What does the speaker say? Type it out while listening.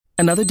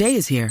Another day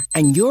is here,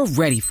 and you're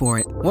ready for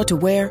it. What to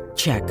wear?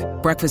 Check.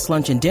 Breakfast,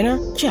 lunch, and dinner?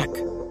 Check.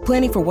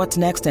 Planning for what's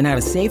next and how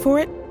to save for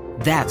it?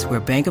 That's where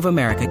Bank of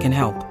America can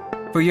help.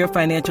 For your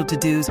financial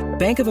to-dos,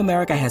 Bank of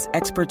America has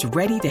experts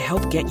ready to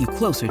help get you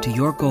closer to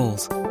your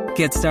goals.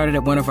 Get started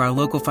at one of our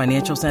local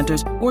financial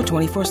centers or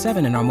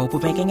 24/7 in our mobile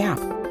banking app.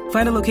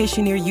 Find a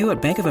location near you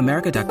at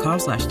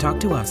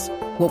bankofamerica.com/talktous.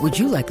 What would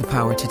you like the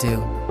power to do?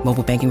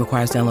 Mobile banking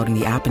requires downloading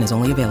the app and is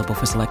only available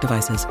for select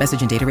devices.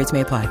 Message and data rates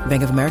may apply.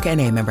 Bank of America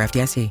N.A., member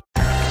FDIC.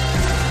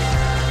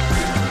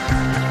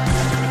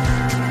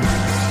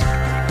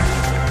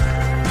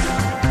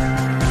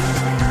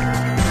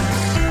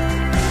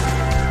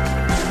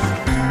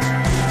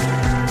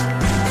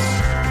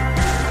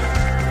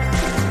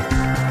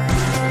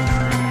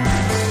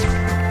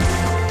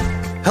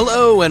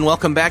 Hello, and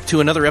welcome back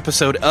to another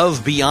episode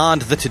of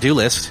Beyond the To-Do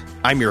List.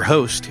 I'm your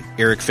host,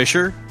 Eric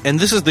Fisher, and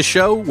this is the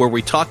show where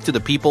we talk to the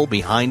people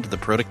behind the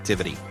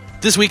productivity.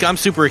 This week, I'm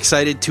super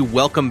excited to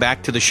welcome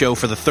back to the show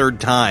for the third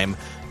time,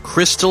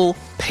 Crystal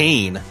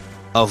Paine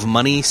of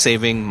Money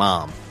Saving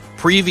Mom.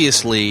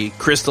 Previously,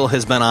 Crystal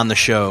has been on the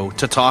show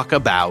to talk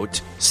about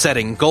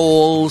setting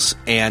goals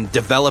and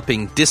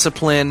developing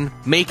discipline,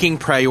 making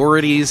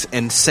priorities,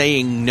 and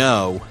saying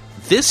no.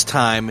 This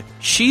time,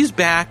 she's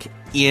back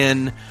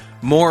in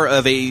more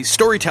of a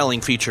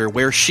storytelling feature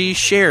where she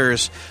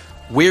shares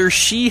where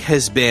she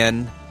has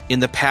been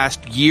in the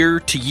past year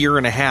to year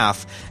and a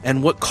half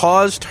and what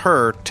caused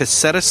her to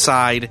set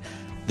aside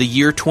the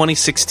year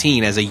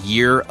 2016 as a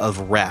year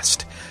of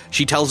rest.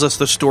 She tells us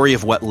the story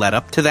of what led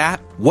up to that,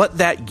 what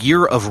that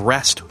year of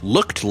rest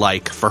looked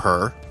like for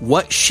her,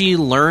 what she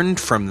learned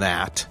from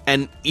that,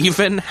 and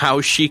even how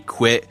she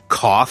quit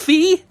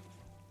coffee?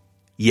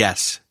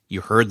 Yes,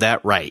 you heard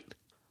that right.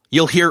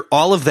 You'll hear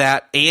all of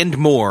that and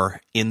more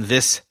in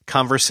this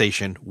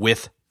conversation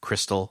with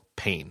Crystal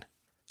Paine.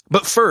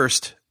 But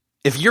first,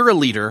 if you're a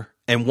leader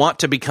and want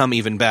to become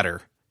even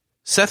better,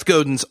 Seth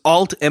Godin's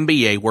Alt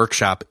MBA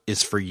workshop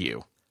is for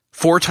you.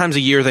 4 times a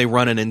year, they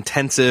run an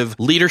intensive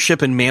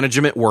leadership and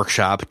management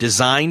workshop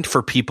designed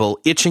for people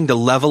itching to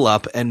level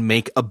up and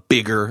make a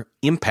bigger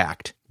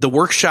impact. The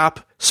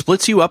workshop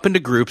splits you up into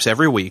groups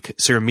every week,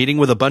 so you're meeting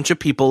with a bunch of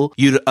people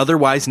you'd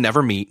otherwise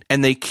never meet,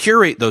 and they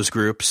curate those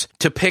groups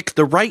to pick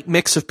the right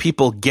mix of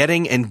people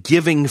getting and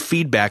giving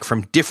feedback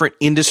from different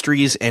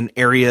industries and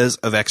areas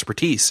of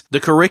expertise. The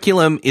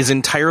curriculum is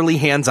entirely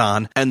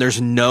hands-on, and there's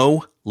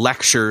no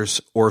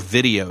lectures or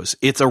videos.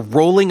 It's a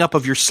rolling up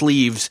of your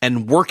sleeves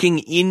and working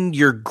in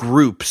your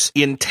groups,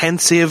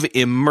 intensive,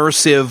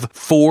 immersive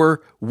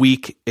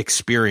 4-week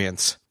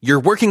experience.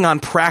 You're working on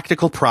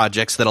practical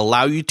projects that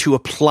allow you to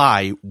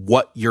apply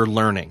what you're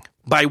learning.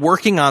 By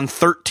working on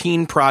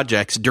 13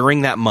 projects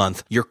during that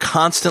month, you're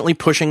constantly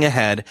pushing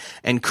ahead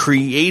and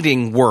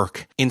creating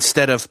work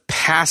instead of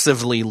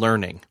passively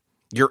learning.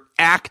 You're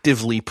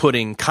actively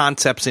putting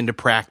concepts into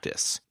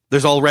practice.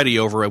 There's already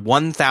over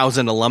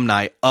 1,000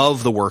 alumni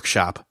of the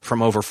workshop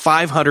from over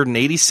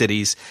 580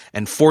 cities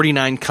and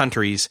 49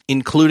 countries,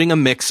 including a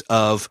mix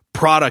of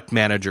product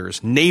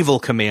managers, naval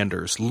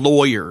commanders,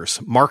 lawyers,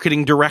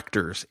 marketing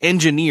directors,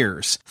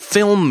 engineers,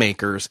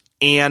 filmmakers,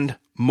 and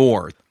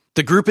more.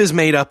 The group is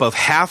made up of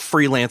half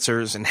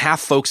freelancers and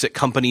half folks at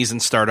companies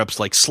and startups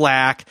like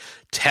Slack,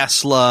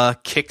 Tesla,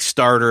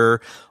 Kickstarter,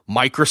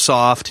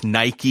 Microsoft,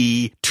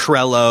 Nike,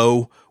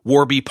 Trello,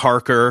 Warby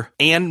Parker,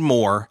 and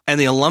more. And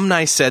the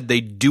alumni said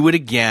they'd do it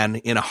again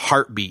in a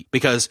heartbeat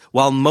because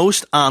while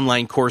most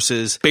online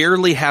courses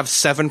barely have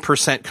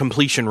 7%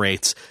 completion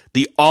rates,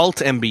 the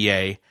Alt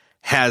MBA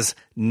has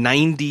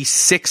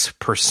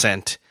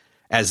 96%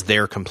 as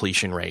their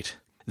completion rate.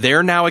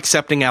 They're now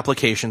accepting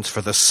applications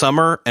for the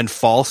summer and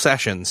fall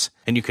sessions,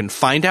 and you can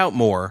find out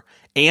more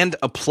and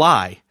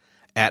apply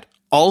at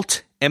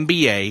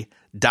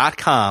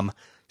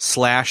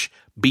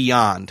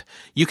altmba.com/beyond.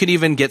 You can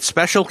even get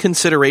special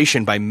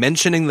consideration by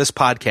mentioning this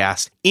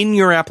podcast in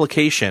your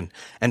application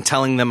and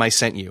telling them I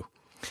sent you.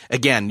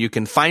 Again, you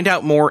can find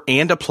out more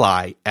and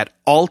apply at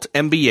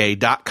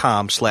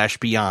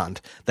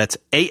altmba.com/beyond. That's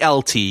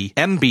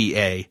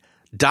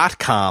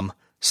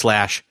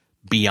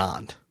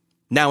altmba.com/beyond.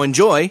 Now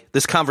enjoy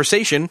this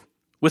conversation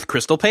with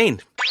Crystal Paine.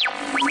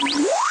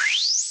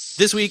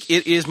 This week,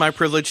 it is my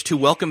privilege to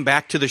welcome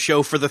back to the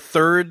show for the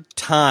third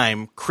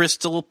time,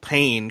 Crystal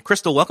Paine.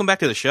 Crystal, welcome back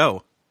to the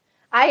show.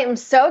 I am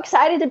so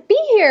excited to be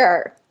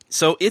here.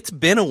 So it's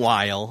been a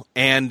while,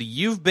 and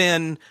you've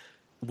been,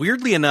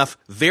 weirdly enough,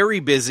 very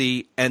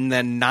busy and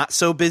then not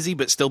so busy,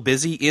 but still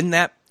busy in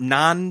that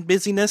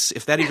non-busyness,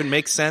 if that even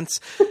makes sense.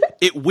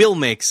 It will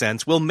make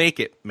sense. We'll make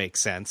it make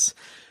sense.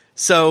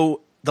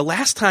 So the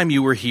last time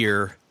you were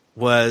here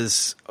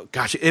was,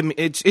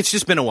 it's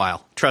just been a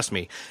while, trust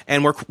me.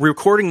 And we're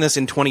recording this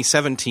in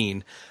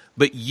 2017,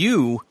 but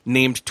you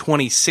named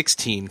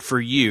 2016 for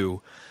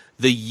you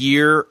the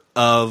year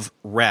of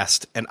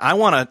rest. And I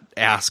want to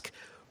ask,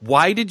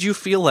 why did you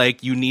feel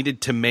like you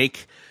needed to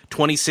make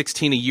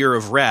 2016 a year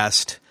of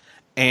rest?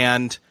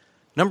 And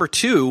number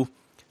two,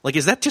 like,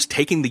 is that just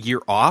taking the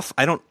year off?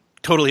 I don't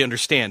totally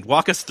understand.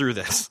 Walk us through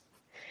this.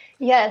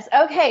 Yes.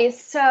 Okay.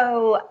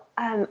 So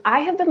I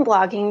have been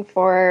blogging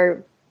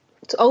for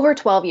over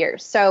 12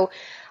 years. So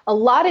a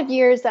lot of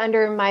years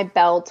under my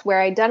belt where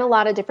I'd done a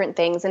lot of different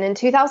things. And in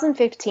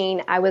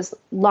 2015, I was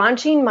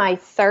launching my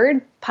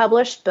third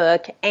published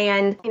book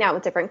and out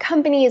with different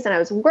companies, and I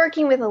was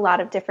working with a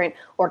lot of different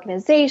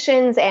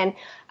organizations. And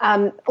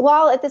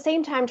while at the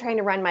same time trying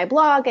to run my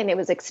blog, and it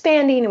was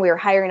expanding and we were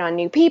hiring on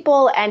new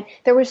people, and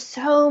there was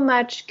so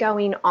much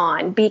going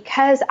on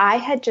because I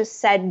had just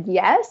said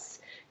yes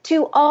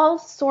to all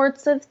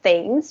sorts of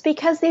things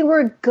because they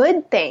were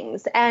good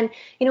things. And,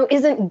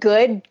 isn't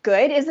good?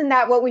 Isn't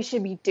that what we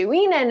should be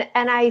doing? And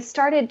I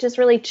started just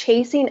really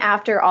chasing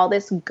after all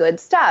this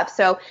good stuff.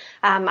 So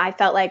I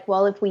felt like,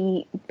 well, if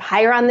we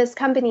hire on this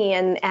company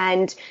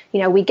and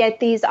we get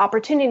these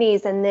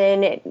opportunities and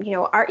then,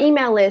 our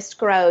email list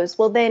grows,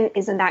 well, then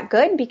isn't that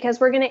good? Because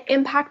we're going to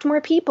impact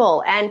more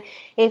people. And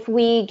if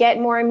we get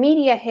more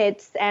media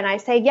hits and I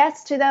say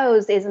yes to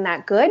those, isn't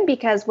that good?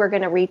 Because we're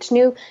going to reach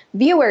new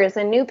viewers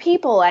and new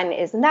people, and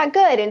isn't that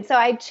good? And so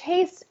I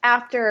chased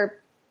after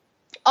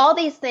all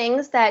these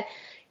things that,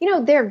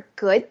 they're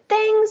good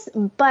things,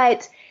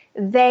 but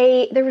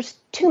there was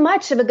too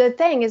much of a good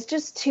thing. It's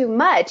just too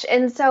much.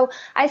 And so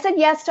I said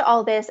yes to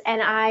all this, and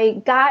I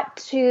got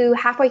to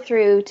halfway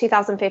through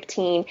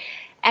 2015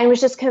 and was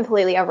just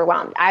completely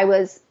overwhelmed. I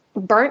was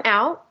burnt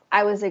out.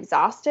 I was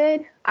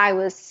exhausted. I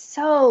was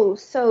so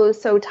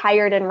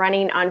tired and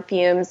running on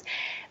fumes.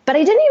 But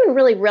I didn't even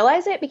really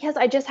realize it because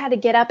I just had to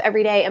get up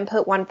every day and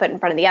put one foot in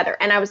front of the other.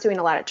 And I was doing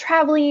a lot of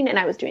traveling, and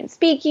I was doing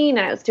speaking,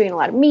 and I was doing a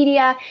lot of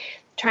media,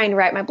 trying to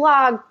write my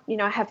blog.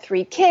 I have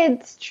 3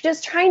 kids,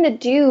 just trying to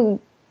do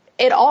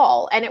it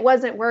all, and it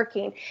wasn't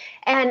working.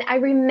 And I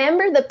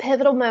remember the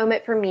pivotal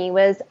moment for me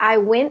was I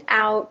went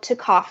out to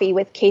coffee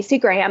with Casey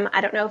Graham.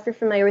 I don't know if you're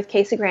familiar with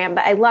Casey Graham,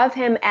 but I love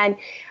him. And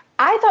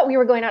I thought we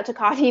were going out to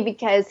coffee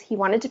because he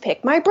wanted to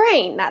pick my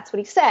brain. That's what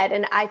he said.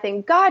 And I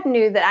think God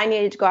knew that I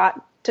needed to go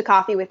out to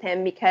coffee with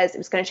him because it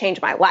was going to change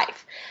my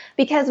life.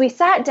 Because we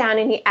sat down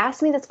and he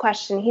asked me this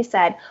question. He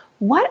said,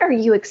 "What are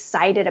you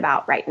excited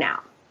about right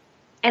now?"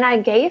 And I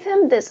gave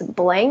him this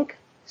blank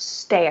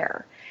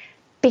stare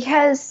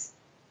because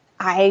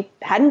I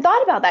hadn't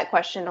thought about that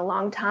question in a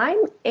long time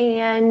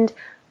and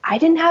I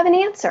didn't have an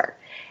answer.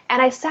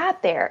 And I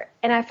sat there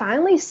and I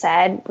finally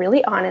said,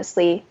 really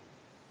honestly,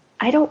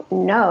 I don't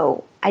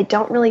know. I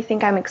don't really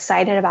think I'm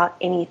excited about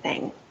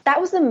anything.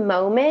 That was the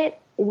moment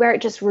where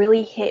it just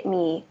really hit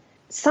me.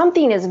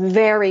 Something is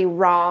very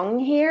wrong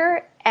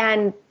here.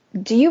 And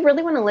do you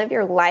really want to live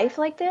your life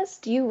like this?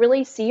 Do you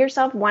really see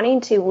yourself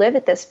wanting to live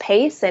at this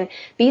pace and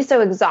be so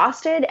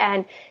exhausted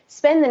and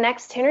spend the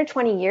next 10 or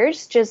 20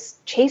 years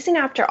just chasing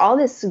after all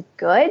this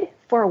good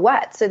for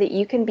what? So that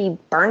you can be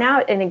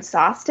burnout and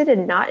exhausted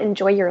and not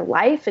enjoy your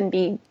life and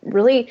be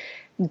really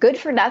good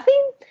for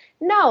nothing?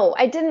 No,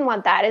 I didn't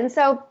want that. And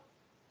so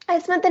I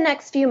spent the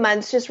next few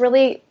months just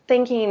really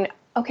thinking,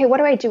 okay, what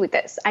do I do with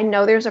this? I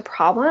know there's a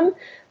problem,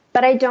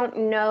 but I don't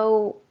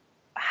know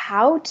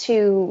how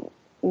to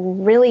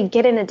really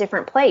get in a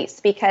different place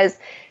because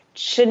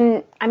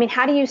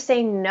how do you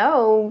say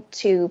no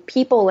to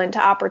people and to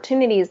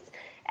opportunities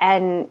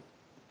and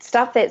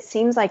stuff that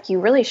seems like you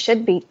really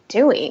should be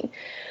doing?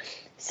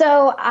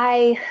 So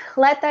I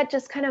let that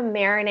just kind of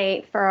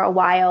marinate for a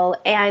while.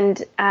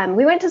 And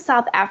we went to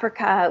South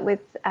Africa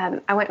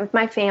I went with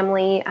my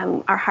family.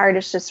 Our heart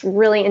is just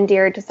really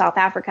endeared to South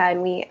Africa,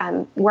 and we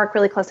work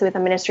really closely with a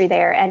ministry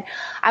there. And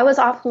I was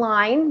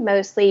offline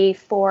mostly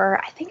for,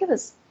 I think it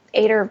was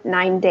 8 or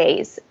 9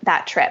 days,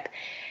 that trip.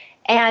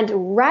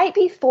 And right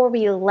before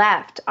we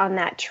left on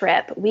that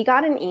trip, we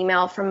got an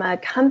email from a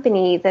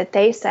company that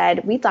they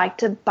said, we'd like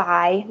to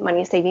buy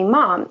Money Saving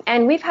Mom.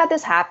 And we've had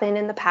this happen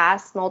in the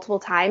past multiple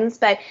times,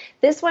 but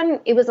this one,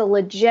 it was a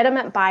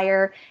legitimate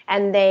buyer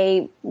and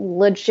they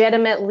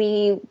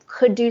legitimately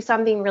could do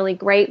something really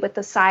great with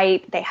the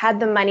site. They had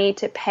the money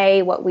to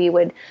pay what we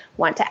would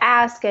want to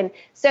ask. And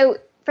so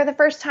for the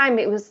first time,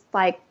 it was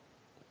like,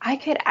 I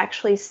could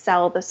actually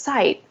sell the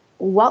site.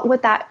 What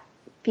would that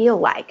feel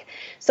like?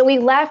 So we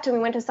left and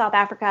we went to South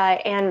Africa,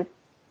 and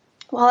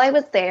while I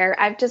was there,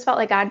 I just felt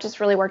like God just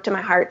really worked in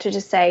my heart to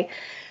just say,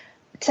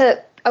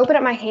 to open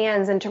up my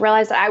hands and to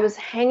realize that I was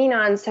hanging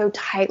on so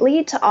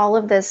tightly to all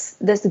of this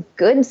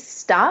good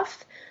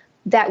stuff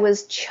that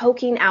was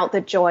choking out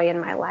the joy in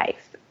my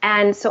life.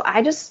 And so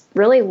I just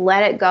really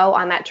let it go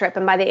on that trip.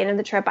 And by the end of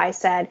the trip, I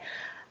said,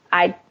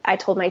 I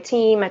told my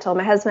team, I told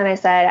my husband, I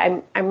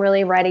said, I'm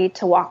really ready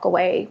to walk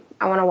away.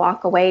 I want to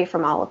walk away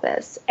from all of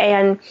this.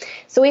 And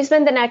so we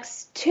spent the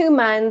next 2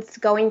 months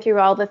going through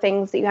all the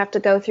things that you have to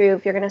go through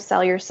if you're going to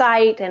sell your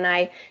site. And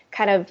I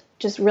kind of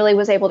just really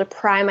was able to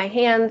pry my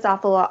hands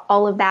off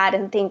all of that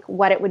and think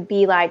what it would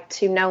be like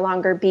to no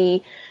longer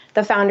be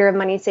the founder of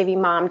Money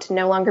Saving Mom, to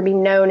no longer be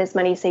known as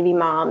Money Saving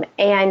Mom.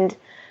 And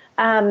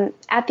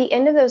at the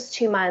end of those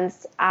 2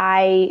 months,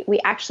 we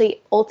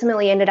actually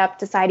ultimately ended up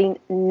deciding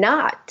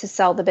not to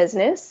sell the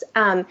business.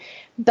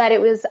 But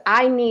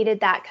I needed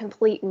that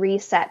complete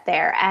reset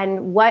there.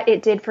 And what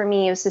it did for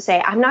me was to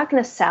say, I'm not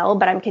going to sell,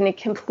 but I'm going to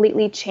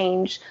completely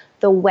change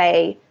the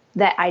way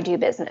that I do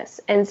business.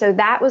 And so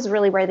that was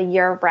really where the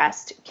year of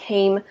rest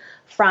came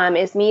from,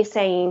 is me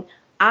saying,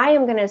 I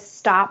am going to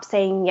stop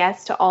saying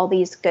yes to all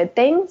these good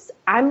things.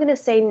 I'm going to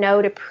say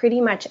no to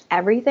pretty much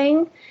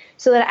everything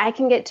so that I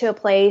can get to a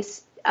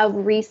place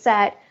of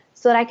reset,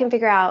 so that I can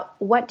figure out,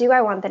 what do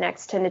I want the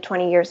next 10 to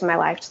 20 years of my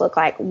life to look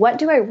like? What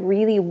do I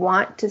really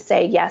want to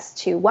say yes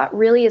to? What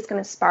really is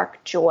going to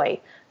spark joy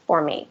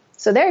for me?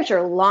 So there's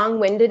your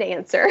long-winded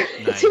answer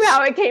to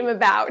how it came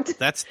about.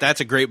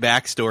 That's a great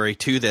backstory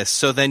to this.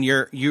 So then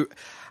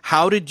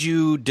how did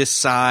you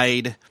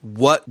decide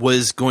what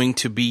was going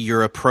to be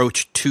your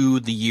approach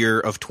to the year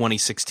of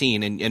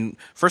 2016? And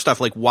first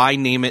off, like, why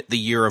name it the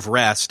year of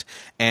rest?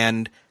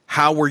 And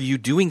how were you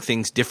doing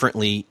things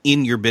differently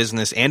in your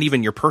business and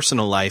even your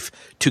personal life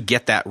to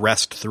get that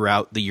rest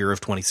throughout the year of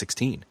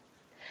 2016?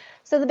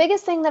 So the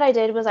biggest thing that I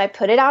did was I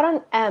put it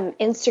out on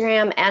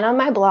Instagram and on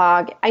my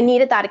blog. I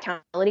needed that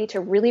accountability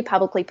to really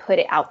publicly put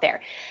it out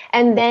there.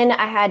 And then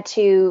I had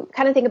to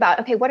kind of think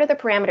about, okay, what are the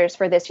parameters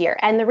for this year?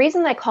 And the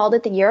reason I called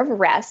it the year of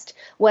rest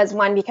was,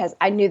 one, because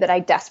I knew that I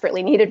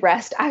desperately needed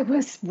rest. I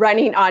was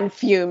running on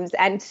fumes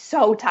and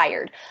so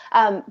tired.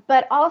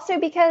 But also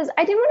because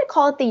I didn't want to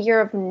call it the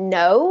year of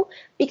no,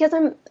 because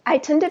I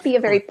tend to be a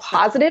very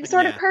positive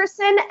sort of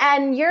person,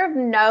 and year of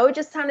no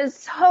just sounded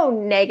so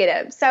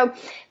negative. So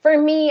for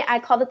me, I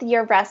called it the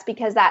year of rest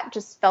because that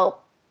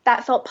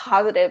felt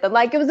positive and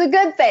like it was a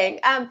good thing.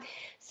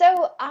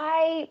 So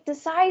I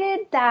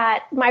decided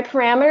that my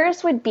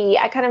parameters would be,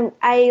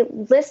 I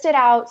listed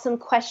out some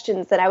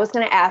questions that I was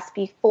going to ask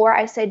before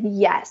I said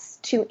yes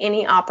to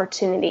any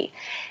opportunity.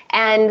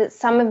 And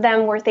some of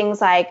them were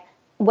things like,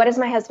 what does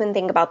my husband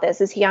think about this?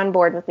 Is he on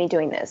board with me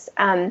doing this?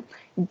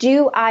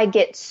 Do I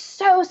get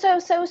so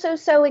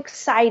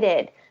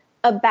excited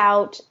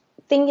about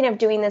thinking of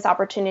doing this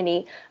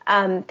opportunity,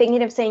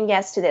 thinking of saying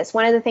yes to this?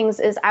 One of the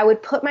things is I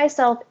would put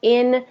myself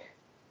in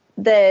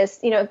this,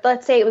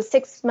 let's say it was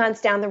 6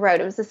 months down the road.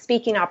 It was a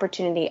speaking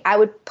opportunity. I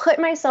would put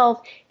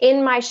myself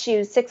in my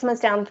shoes 6 months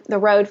down the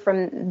road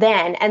from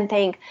then and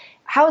think,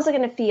 how is it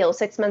going to feel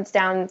 6 months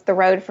down the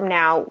road from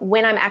now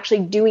when I'm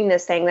actually doing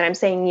this thing that I'm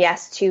saying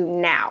yes to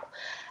now?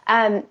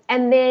 And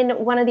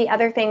then one of the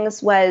other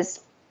things was,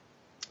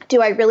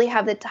 do I really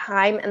have the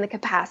time and the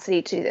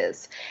capacity to do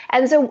this?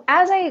 And so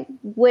as I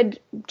would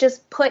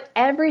just put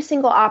every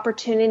single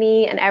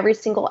opportunity and every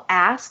single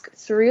ask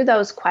through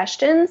those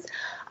questions,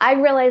 I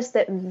realized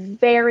that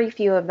very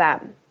few of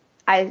them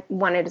I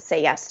wanted to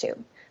say yes to.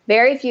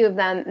 Very few of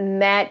them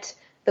met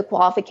the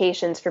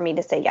qualifications for me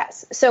to say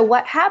yes. So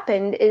what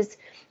happened is,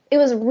 it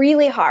was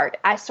really hard.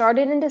 I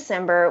started in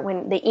December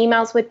when the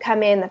emails would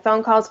come in, the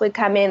phone calls would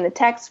come in, the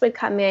texts would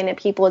come in, and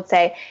people would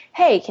say,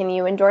 hey, can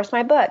you endorse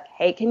my book?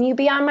 Hey, can you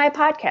be on my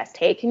podcast?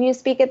 Hey, can you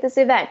speak at this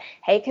event?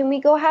 Hey, can we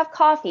go have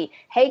coffee?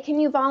 Hey, can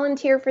you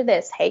volunteer for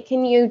this? Hey,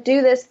 can you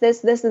do this,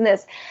 and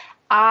this?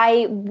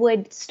 I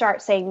would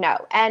start saying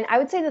no. And I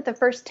would say that the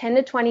first 10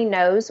 to 20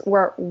 no's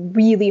were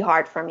really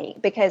hard for me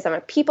because I'm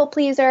a people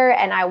pleaser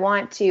and I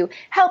want to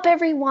help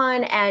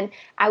everyone. And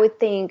I would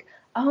think,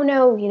 oh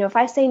no, if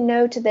I say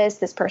no to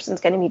this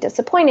person's going to be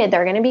disappointed.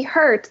 They're going to be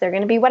hurt. They're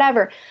going to be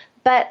whatever.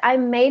 But I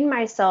made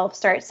myself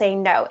start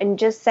saying no and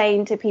just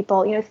saying to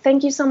people,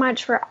 thank you so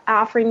much for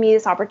offering me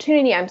this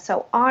opportunity. I'm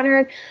so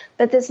honored.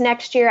 But this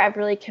next year, I've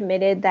really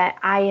committed that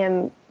I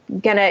am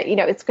going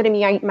to, it's going to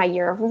be my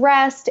year of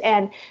rest.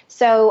 And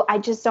so I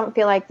just don't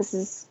feel like this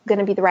is going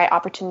to be the right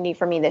opportunity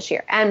for me this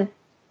year. And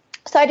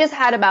so I just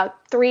had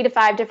about 3 to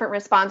 5 different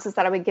responses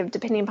that I would give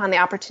depending upon the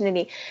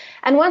opportunity.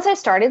 And once I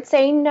started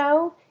saying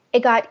no, it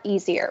got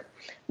easier.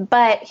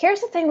 But here's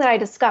the thing that I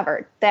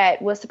discovered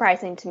that was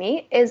surprising to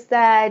me is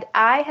that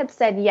I had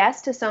said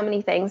yes to so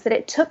many things that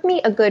it took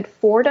me a good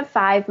 4 to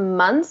 5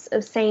 months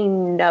of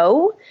saying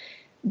no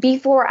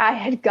before I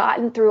had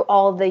gotten through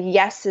all the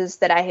yeses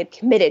that I had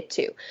committed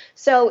to.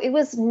 So it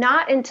was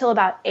not until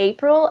about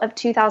April of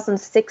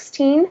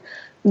 2016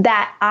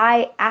 that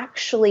I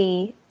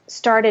actually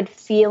started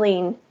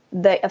feeling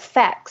the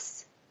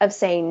effects of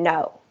saying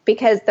no,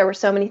 because there were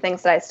so many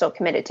things that I still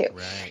committed to.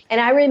 Right. And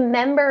I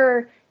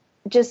remember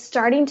just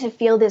starting to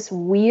feel this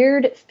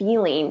weird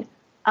feeling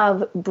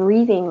of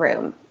breathing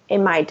room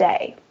in my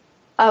day,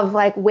 of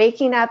like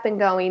waking up and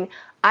going,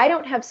 I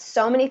don't have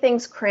so many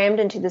things crammed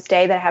into this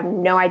day that I have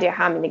no idea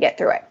how I'm going to get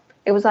through it.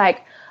 It was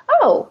like,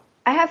 oh,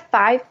 I have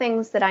 5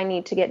 things that I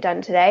need to get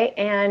done today.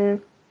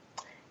 And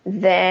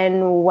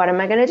then what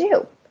am I going to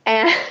do?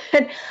 And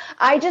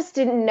I just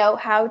didn't know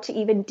how to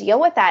even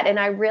deal with that. And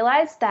I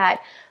realized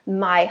that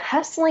my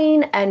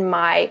hustling and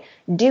my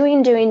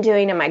doing,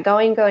 and my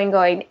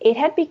going, it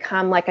had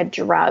become like a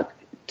drug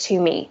to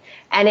me.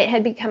 And it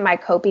had become my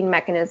coping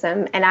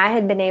mechanism. And I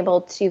had been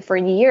able to, for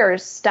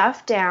years,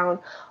 stuff down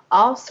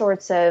all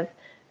sorts of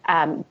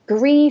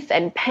grief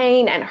and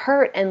pain and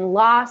hurt and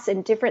loss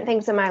and different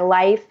things in my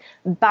life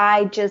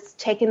by just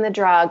taking the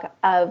drug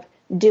of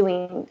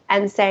doing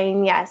and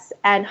saying yes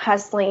and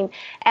hustling.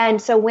 And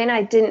so when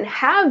I didn't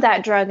have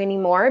that drug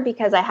anymore,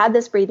 because I had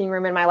this breathing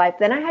room in my life,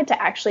 then I had to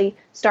actually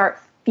start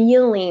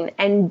feeling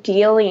and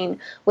dealing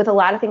with a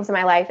lot of things in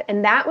my life.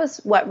 And that was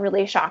what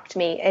really shocked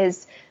me,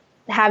 is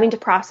having to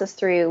process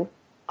through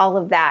all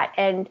of that.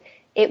 And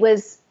it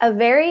was a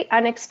very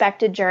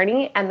unexpected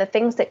journey. And the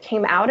things that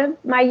came out of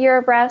my year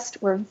of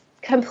rest were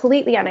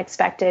completely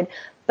unexpected,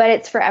 but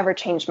it's forever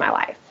changed my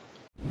life.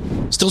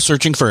 Still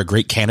searching for a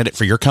great candidate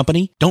for your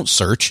company? Don't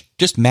search,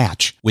 just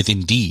match with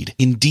Indeed.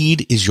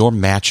 Indeed is your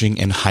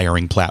matching and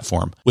hiring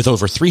platform. With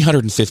over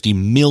 350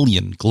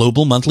 million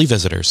global monthly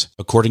visitors,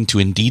 according to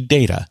Indeed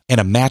data,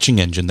 and a matching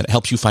engine that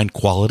helps you find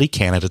quality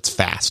candidates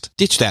fast.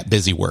 Ditch that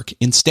busy work.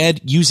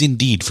 Instead, use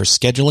Indeed for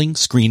scheduling,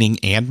 screening,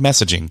 and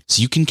messaging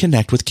so you can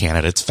connect with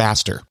candidates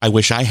faster. I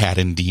wish I had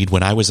Indeed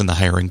when I was in the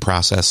hiring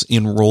process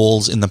in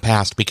roles in the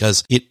past,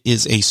 because it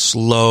is a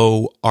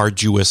slow,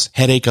 arduous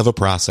headache of a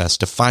process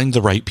to find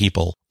the right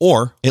people.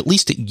 Or, at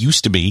least it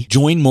used to be.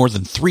 Join more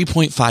than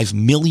 3.5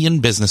 million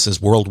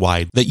businesses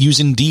worldwide that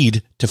use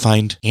Indeed to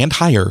find and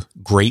hire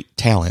great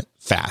talent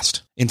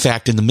fast. In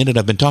fact, in the minute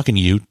I've been talking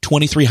to you,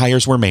 23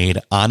 hires were made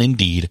on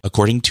Indeed,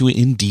 according to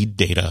Indeed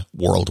data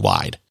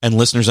worldwide. And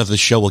listeners of the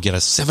show will get a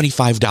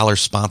 $75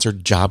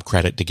 sponsored job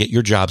credit to get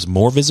your jobs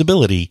more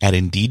visibility at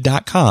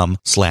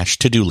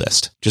Indeed.com/to-do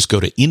list. Just go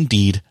to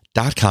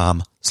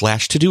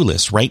Indeed.com/to-do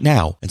list right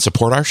now and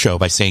support our show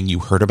by saying you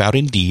heard about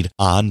Indeed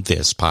on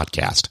this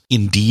podcast.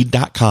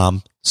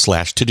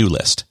 Indeed.com/to-do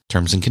list.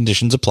 Terms and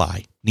conditions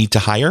apply. Need to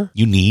hire?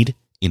 You need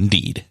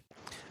Indeed.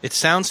 It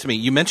sounds to me,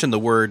 you mentioned the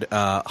word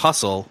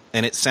hustle,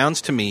 and it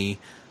sounds to me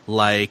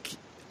like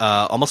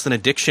almost an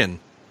addiction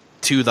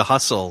to the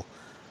hustle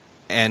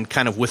and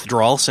kind of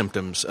withdrawal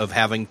symptoms of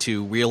having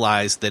to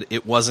realize that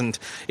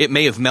it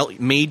may have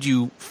made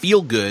you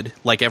feel good,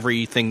 like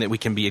everything that we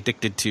can be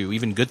addicted to,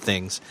 even good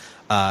things,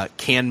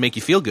 can make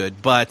you feel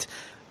good. But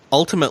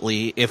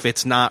ultimately, if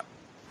it's not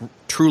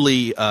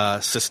truly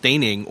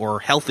sustaining or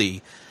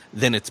healthy,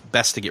 then it's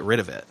best to get rid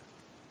of it.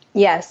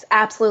 Yes,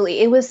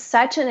 absolutely. It was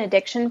such an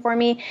addiction for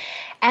me.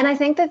 And I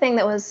think the thing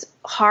that was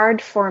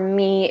hard for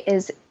me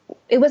is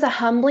it was a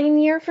humbling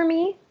year for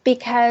me,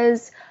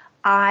 because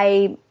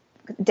I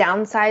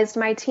downsized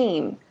my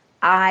team.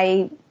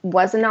 I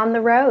wasn't on the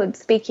road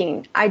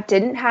speaking. I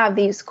didn't have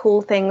these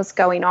cool things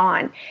going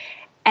on.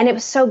 And it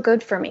was so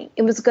good for me.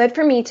 It was good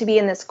for me to be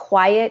in this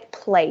quiet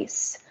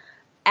place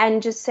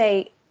and just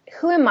say,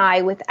 who am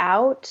I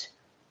without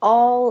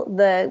all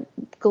the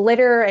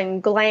glitter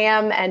and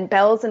glam and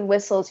bells and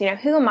whistles? Who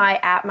am I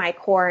at my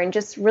core? And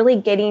just really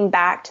getting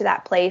back to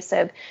that place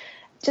of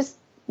just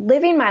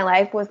living my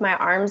life with my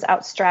arms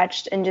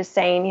outstretched and just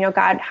saying,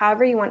 God,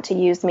 however you want to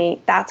use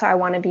me, that's how I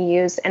want to be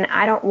used. And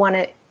I don't want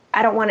it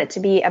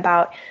to be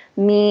about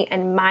me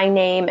and my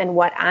name and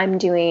what I'm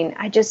doing.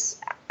 I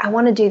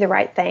want to do the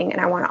right thing, and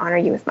I want to honor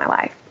you with my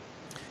life.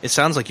 It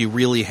sounds like you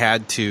really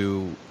had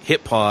to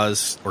hit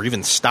pause, or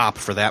even stop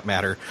for that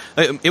matter.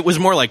 It was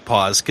more like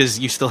pause, because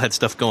you still had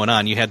stuff going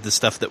on. You had the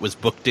stuff that was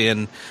booked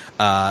in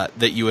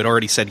that you had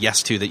already said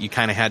yes to, that you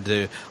kind of had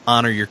to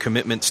honor your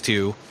commitments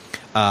to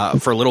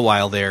for a little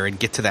while there, and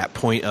get to that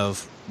point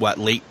of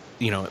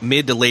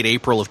mid to late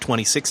April of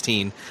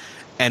 2016.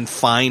 And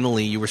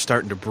finally you were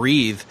starting to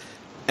breathe,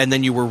 and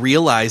then you were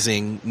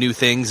realizing new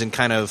things and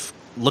kind of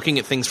looking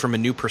at things from a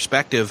new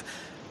perspective.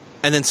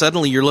 And then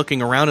suddenly you're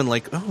looking around and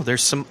like, oh,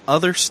 there's some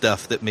other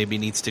stuff that maybe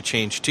needs to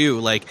change too.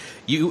 Like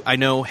you, I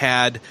know,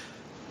 had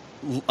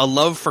a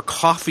love for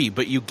coffee,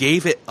 but you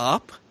gave it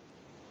up?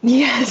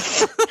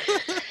 Yes.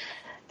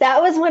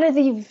 That was one of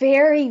the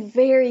very,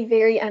 very,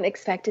 very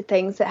unexpected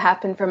things that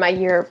happened for my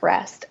year of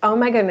rest. Oh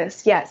my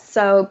goodness, yes.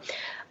 So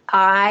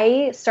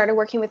I started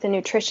working with a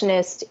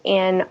nutritionist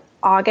in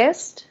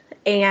August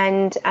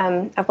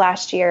of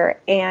last year.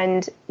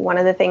 And one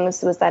of the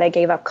things was that I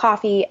gave up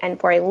coffee. And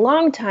for a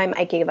long time,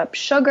 I gave up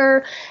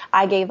sugar.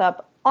 I gave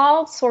up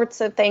all sorts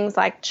of things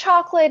like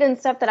chocolate and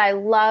stuff that I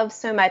love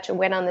so much. I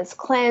went on this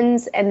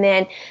cleanse, and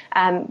then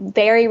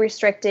very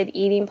restricted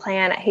eating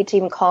plan. I hate to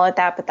even call it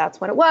that, but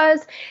that's what it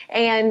was.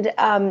 And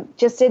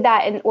just did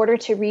that in order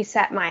to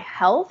reset my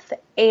health.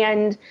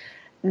 And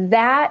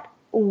that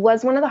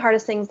was one of the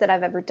hardest things that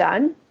I've ever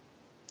done,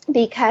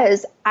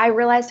 because I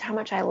realized how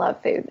much I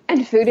love food,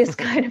 and food is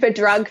kind of a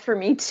drug for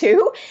me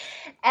too.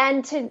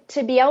 And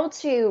to be able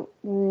to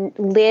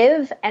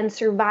live and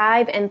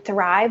survive and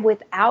thrive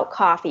without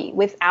coffee,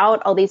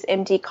 without all these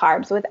empty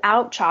carbs,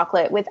 without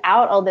chocolate,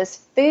 without all this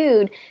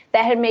food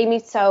that had made me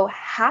so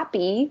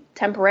happy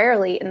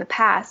temporarily in the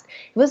past,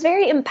 it was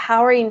very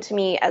empowering to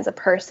me as a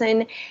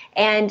person.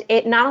 And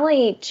it not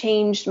only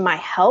changed my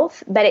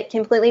health, but it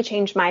completely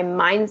changed my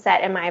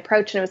mindset and my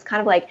approach. And it was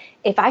kind of like,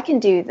 if I can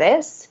do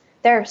this,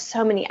 there are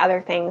so many other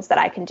things that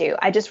I can do.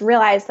 I just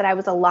realized that I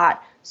was a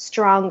lot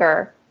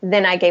stronger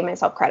than I gave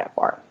myself credit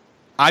for.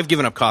 I've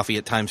given up coffee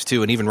at times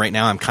too, and even right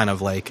now I'm kind of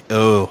like,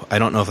 oh, I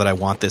don't know that I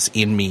want this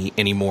in me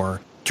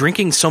anymore.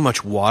 Drinking so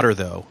much water,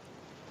 though,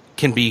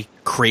 can be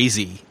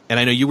crazy. And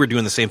I know you were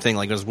doing the same thing,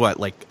 like it was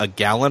like a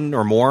gallon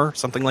or more,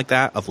 something like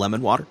that, of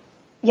lemon water?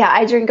 Yeah,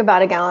 I drink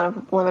about a gallon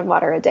of lemon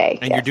water a day.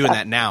 And you're doing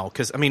that now,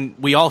 because,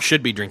 we all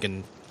should be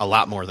drinking a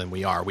lot more than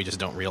we are. We just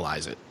don't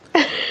realize it.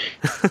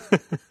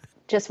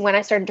 just when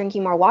I started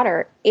drinking more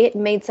water, it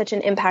made such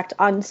an impact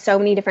on so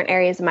many different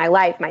areas of my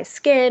life, my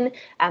skin,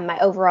 my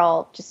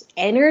overall just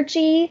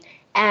energy,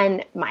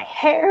 and my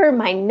hair,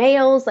 my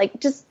nails, like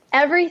just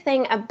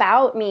everything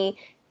about me.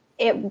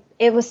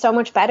 It was so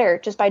much better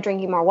just by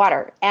drinking more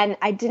water. And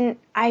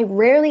I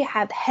rarely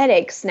have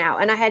headaches now.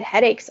 And I had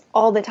headaches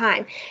all the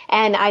time.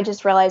 And I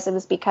just realized it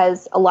was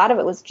because a lot of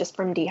it was just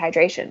from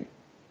dehydration.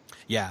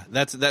 Yeah,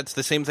 that's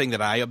the same thing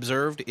that I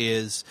observed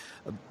is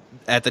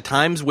at the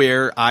times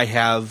where I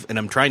have, and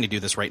I'm trying to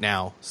do this right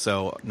now,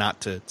 so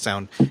not to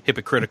sound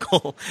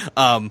hypocritical,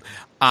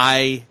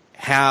 I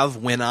have,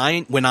 when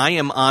I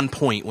am on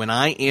point, when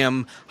I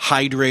am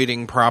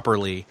hydrating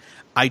properly,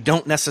 I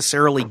don't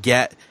necessarily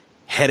get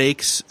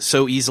headaches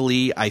so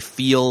easily. I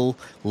feel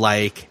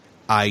like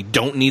I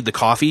don't need the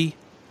coffee,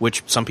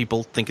 which some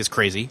people think is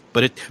crazy,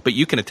 but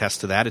you can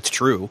attest to that. It's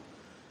true.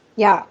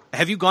 Yeah.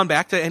 Have you gone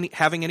back to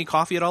having any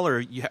coffee at all,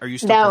 or are you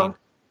still clean?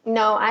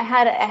 No, I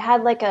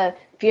had like a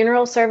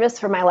funeral service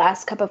for my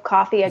last cup of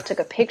coffee. I took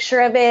a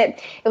picture of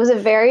it. It was a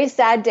very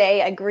sad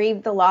day. I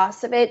grieved the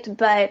loss of it,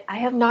 but I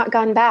have not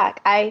gone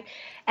back. I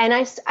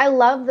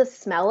love the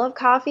smell of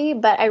coffee,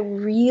 but I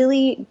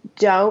really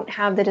don't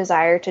have the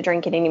desire to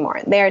drink it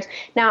anymore.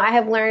 Now I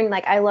have learned,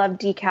 like, I love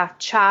decaf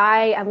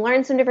chai. I've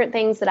learned some different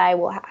things that I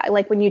will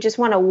like when you just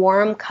want a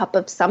warm cup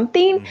of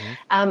something.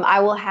 I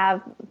will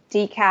have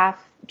decaf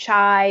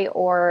chai,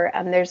 or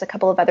there's a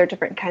couple of other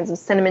different kinds of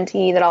cinnamon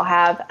tea that I'll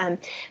have.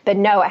 But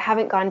no, I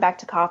haven't gone back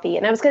to coffee.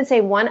 And I was going to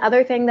say one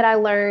other thing that I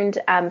learned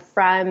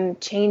from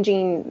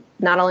changing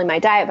not only my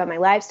diet, but my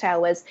lifestyle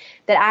was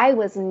that I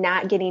was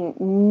not getting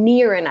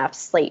near enough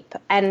sleep.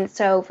 And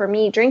so for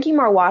me, drinking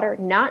more water,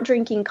 not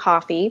drinking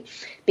coffee,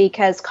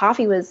 because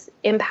coffee was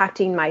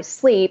impacting my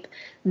sleep,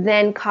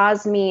 then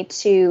caused me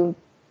to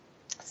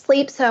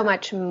sleep so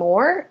much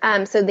more.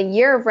 So the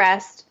year of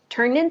rest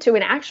turned into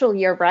an actual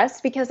year of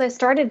rest because I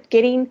started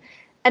getting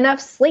enough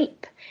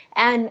sleep.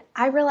 And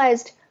I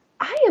realized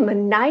I am a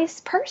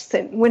nice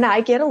person when I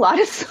get a lot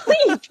of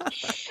sleep.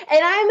 And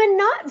I'm a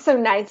not so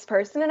nice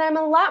person, and I'm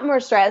a lot more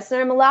stressed,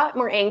 and I'm a lot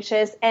more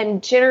anxious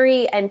and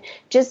jittery and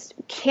just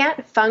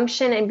can't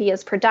function and be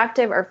as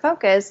productive or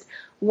focused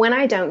when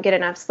I don't get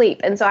enough sleep.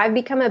 And so I've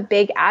become a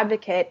big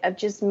advocate of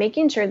just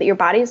making sure that your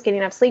body is getting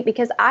enough sleep,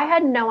 because I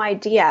had no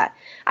idea.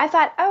 I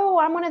thought, oh,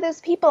 I'm one of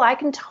those people. I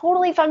can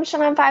totally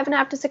function on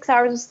 5.5 to 6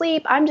 hours of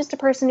sleep. I'm just a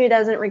person who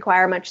doesn't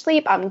require much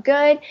sleep. I'm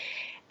good.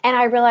 And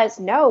I realized,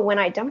 no, when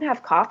I don't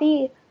have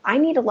coffee, I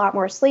need a lot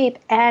more sleep.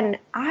 And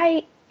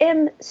I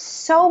am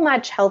so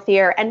much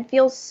healthier and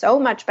feel so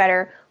much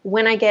better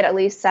when I get at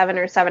least 7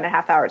 or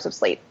 7.5 hours of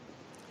sleep.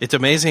 It's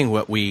amazing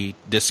what we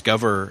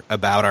discover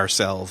about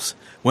ourselves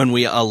when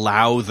we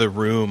allow the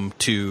room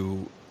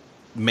to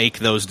make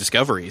those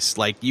discoveries.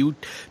 Like, you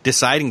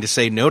deciding to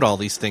say no to all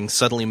these things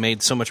suddenly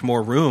made so much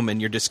more room, and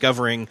you're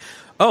discovering,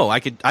 oh,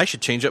 I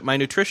should change up my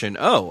nutrition.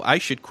 Oh, I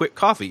should quit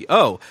coffee.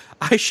 Oh,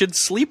 I should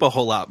sleep a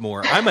whole lot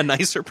more. I'm a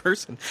nicer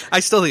person. I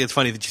still think it's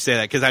funny that you say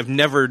that, because I've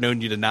never known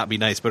you to not be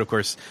nice. But of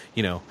course,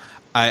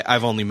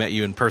 I've only met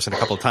you in person a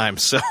couple of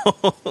times, so...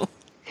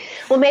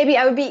 Well, maybe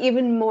I would be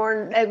even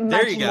more,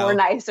 much more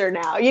nicer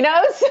now,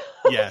 So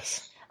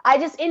yes.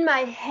 In my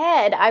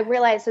head, I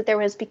realized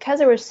that because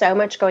there was so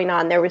much going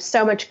on, there was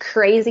so much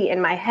crazy in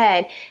my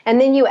head.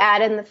 And then you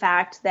add in the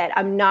fact that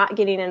I'm not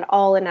getting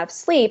enough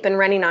sleep and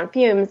running on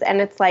fumes. And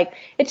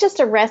it's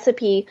just a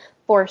recipe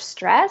for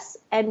stress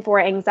and for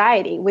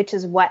anxiety, which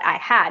is what I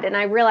had. And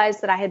I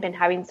realized that I had been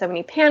having so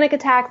many panic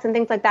attacks and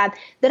things like that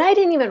I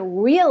didn't even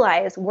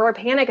realize were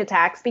panic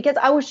attacks, because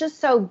I was just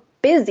so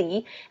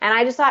busy. And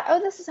I just thought,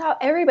 oh, this is how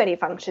everybody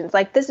functions.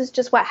 Like, this is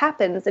just what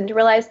happens. And to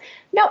realize,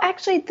 no,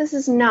 actually, this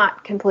is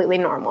not completely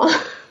normal.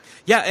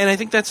 Yeah, and I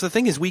think that's the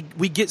thing is we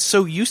get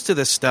so used to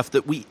this stuff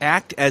that we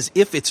act as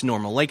if it's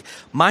normal. Like,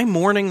 my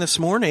morning this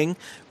morning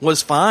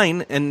was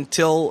fine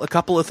until a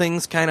couple of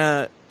things kind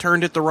of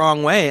turned it the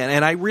wrong way.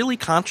 And I really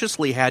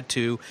consciously had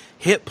to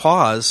hit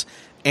pause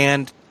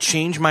and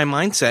change my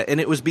mindset. And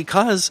it was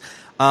because...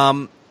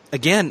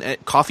 again,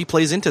 coffee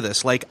plays into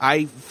this. Like,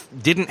 I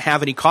didn't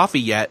have any coffee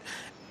yet,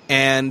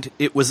 and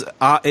it was,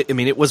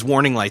 it was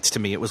warning lights to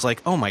me. It was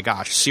like, oh my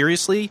gosh,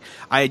 seriously?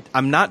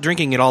 I'm not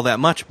drinking it all that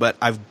much, but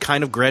I've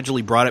kind of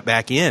gradually brought it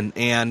back in,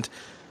 and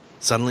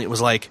suddenly it was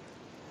like,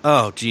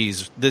 oh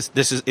geez,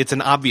 it's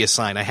an obvious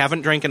sign. I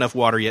haven't drank enough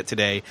water yet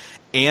today,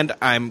 and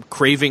I'm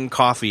craving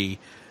coffee.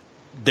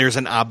 There's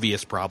an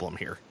obvious problem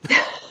here.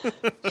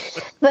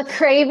 The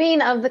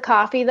craving of the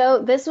coffee,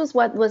 though, this was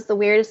what was the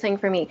weirdest thing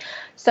for me.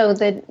 So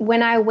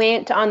when I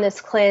went on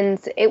this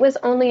cleanse, I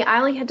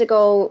only had to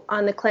go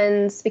on the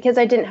cleanse because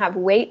I didn't have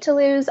weight to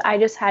lose. I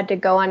just had to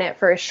go on it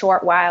for a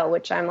short while,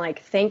 which I'm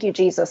like, thank you,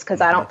 Jesus,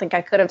 because I don't think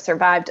I could have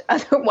survived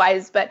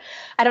otherwise. But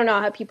I don't know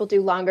how people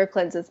do longer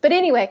cleanses. But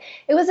anyway,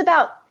 it was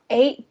about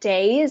 8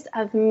 days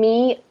of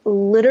me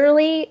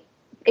literally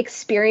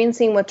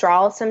experiencing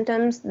withdrawal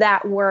symptoms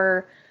that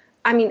were,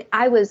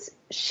 I was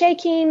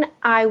shaking.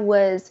 I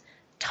was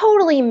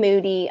totally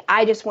moody.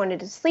 I just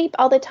wanted to sleep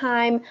all the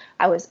time.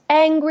 I was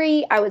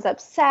angry. I was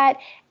upset.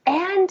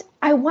 And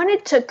I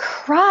wanted to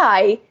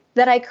cry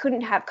that I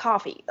couldn't have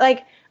coffee.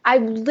 Like, I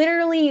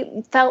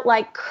literally felt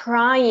like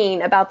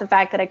crying about the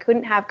fact that I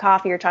couldn't have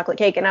coffee or chocolate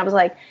cake. And I was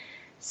like,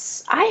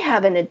 I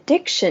have an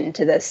addiction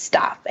to this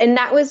stuff. And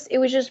it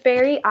was just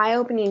very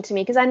eye-opening to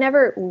me because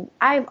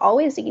I've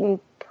always eaten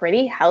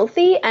pretty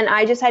healthy, and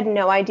I just had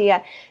no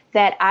idea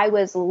that I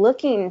was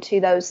looking to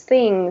those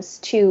things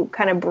to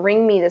kind of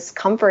bring me this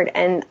comfort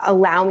and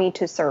allow me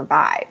to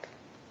survive.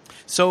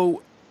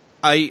 So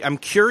I'm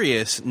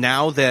curious,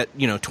 now that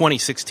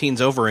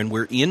 2016's over and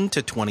we're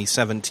into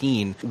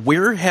 2017,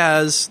 where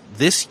has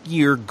this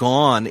year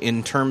gone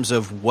in terms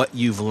of what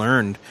you've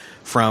learned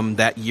from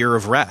that year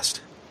of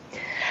rest?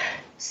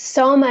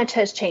 So much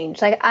has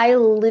changed. Like, I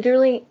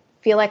literally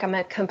feel like I'm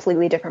a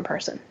completely different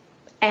person.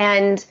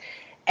 And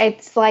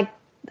it's like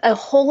a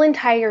whole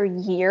entire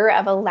year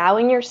of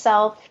allowing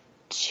yourself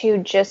to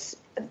just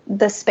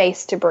the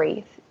space to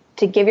breathe,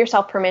 to give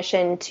yourself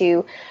permission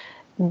to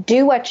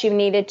do what you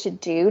needed to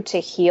do to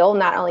heal,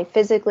 not only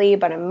physically,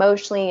 but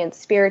emotionally and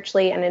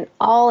spiritually and in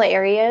all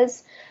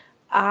areas.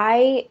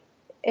 I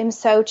am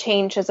so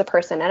changed as a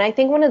person. And I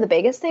think one of the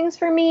biggest things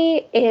for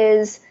me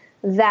is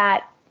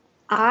that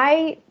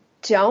I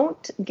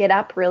don't get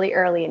up really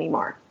early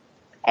anymore.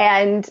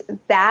 And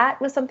that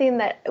was something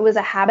that was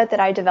a habit that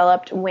I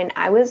developed when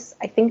I was,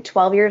 I think,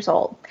 12 years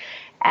old.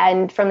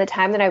 And from the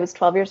time that I was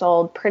 12 years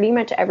old, pretty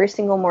much every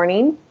single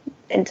morning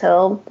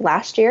until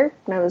last year,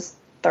 when I was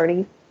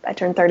 30, I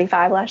turned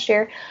 35 last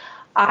year,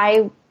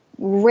 I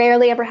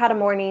rarely ever had a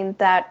morning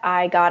that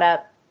I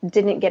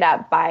didn't get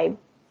up by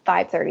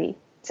 5:30,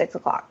 6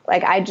 o'clock.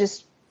 Like, I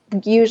just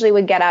usually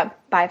would get up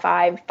by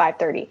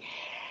 5:30.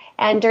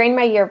 And during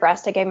my year of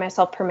rest, I gave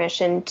myself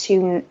permission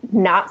to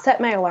not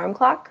set my alarm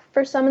clock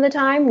for some of the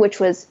time,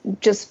 which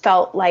just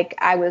felt like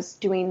I was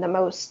doing the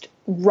most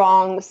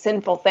wrong,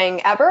 sinful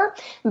thing ever.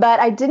 But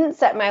I didn't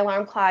set my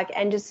alarm clock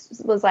and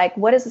just was like,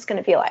 what is this going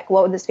to feel like?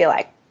 What would this feel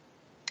like?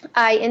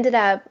 I ended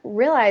up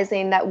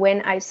realizing that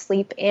when I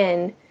sleep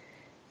in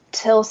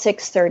till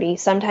 6:30,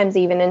 sometimes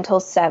even until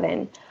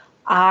 7,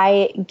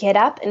 I get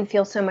up and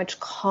feel so much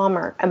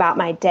calmer about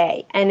my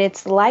day. And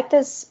it's like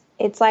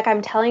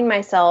I'm telling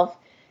myself,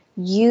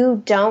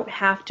 you don't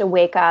have to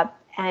wake up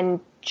and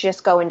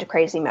just go into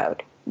crazy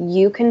mode.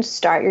 You can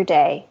start your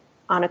day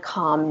on a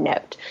calm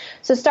note.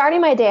 So starting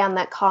my day on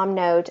that calm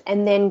note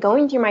and then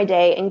going through my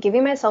day and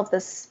giving myself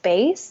the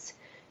space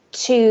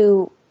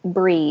to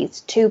breathe,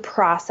 to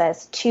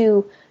process,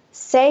 to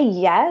say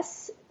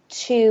yes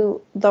to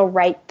the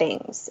right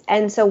things.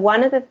 And so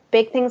one of the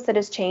big things that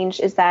has changed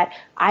is that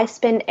I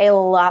spend a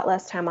lot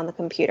less time on the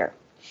computer.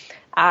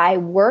 I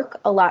work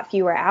a lot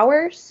fewer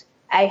hours.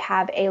 I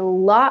have a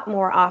lot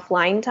more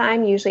offline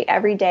time. Usually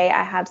every day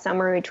I have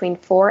somewhere between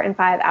 4 and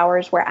 5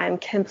 hours where I'm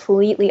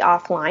completely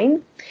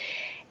offline.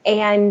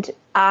 And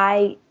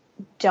I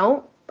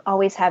don't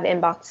always have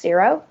inbox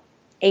zero.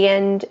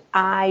 And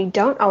I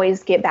don't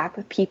always get back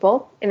with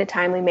people in a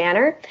timely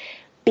manner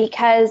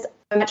because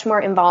I'm much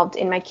more involved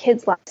in my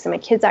kids' lives and my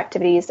kids'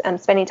 activities. I'm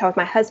spending time with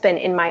my husband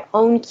in my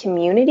own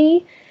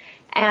community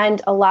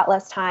and a lot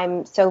less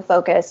time so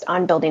focused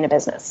on building a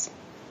business.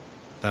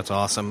 That's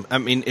awesome. I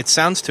mean, it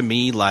sounds to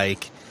me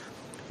like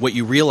what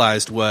you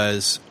realized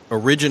was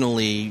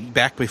originally,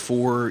 back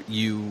before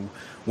you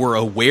were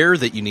aware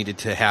that you needed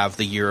to have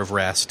the year of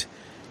rest,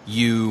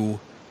 you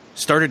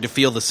started to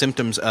feel the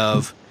symptoms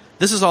of,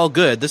 this is all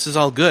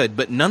good,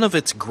 but none of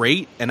it's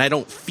great, and I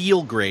don't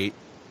feel great.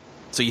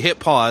 So you hit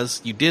pause,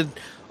 you did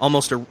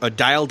almost a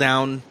dial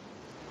down,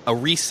 a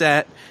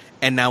reset,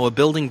 and now a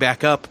building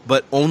back up,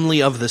 but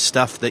only of the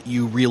stuff that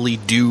you really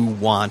do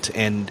want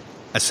and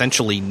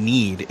essentially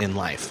need in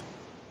life.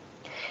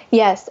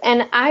 Yes,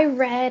 and I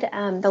read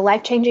The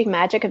Life-Changing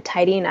Magic of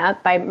Tidying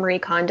Up by Marie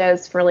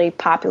Kondo's really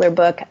popular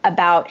book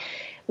about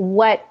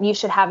what you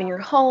should have in your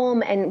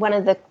home, and one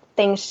of the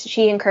things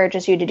she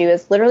encourages you to do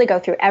is literally go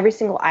through every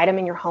single item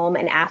in your home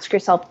and ask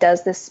yourself,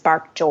 does this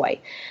spark joy?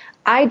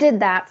 I did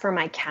that for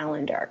my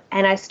calendar,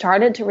 and I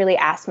started to really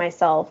ask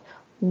myself,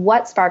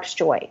 what sparks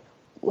joy?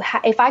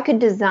 If I could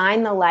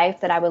design the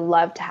life that I would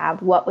love to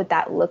have, what would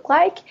that look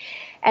like?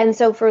 And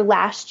so for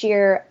last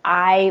year,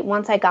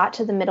 once I got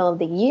to the middle of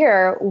the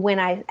year, when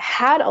I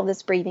had all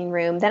this breathing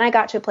room, then I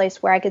got to a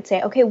place where I could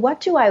say, okay,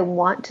 what do I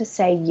want to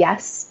say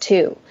yes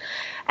to?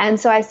 And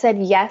so I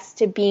said yes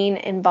to being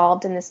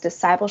involved in this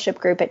discipleship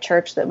group at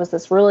church that was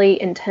this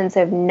really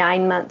intensive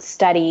 9-month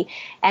study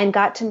and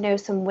got to know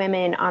some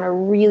women on a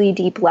really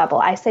deep level.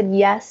 I said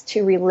yes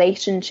to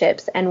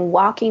relationships and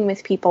walking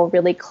with people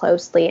really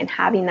closely and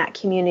having that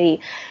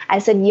community. I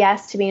said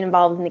yes to being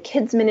involved in the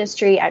kids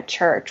ministry at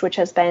church, which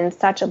has been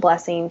such a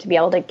blessing to be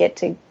able to get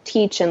to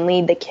teach and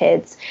lead the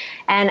kids.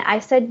 And I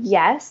said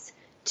yes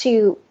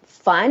to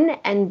fun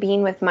and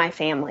being with my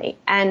family.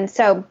 And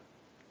so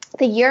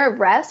the year of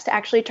rest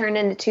actually turned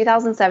into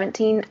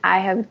 2017. I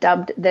have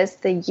dubbed this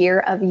the year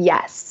of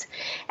yes,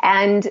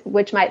 and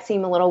which might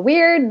seem a little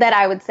weird that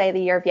I would say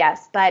the year of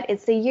yes, but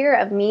it's the year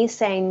of me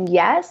saying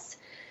yes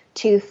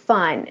to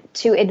fun,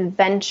 to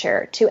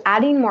adventure, to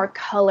adding more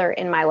color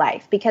in my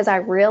life, because I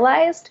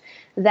realized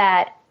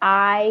that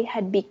I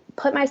had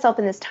put myself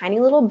in this tiny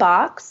little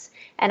box,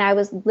 and I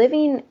was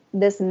living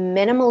this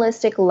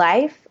minimalistic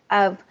life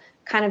of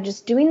kind of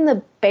just doing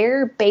the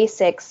bare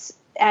basics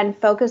and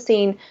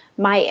focusing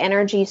my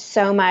energy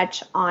so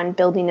much on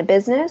building a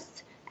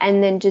business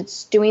and then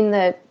just doing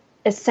the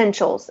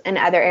essentials in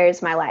other areas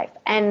of my life.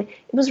 And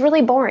it was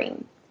really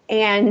boring.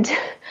 And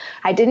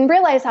I didn't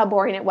realize how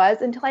boring it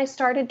was until I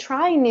started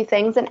trying new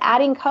things and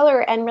adding color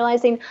and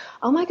realizing,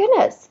 oh my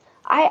goodness,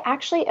 I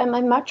actually am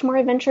a much more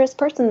adventurous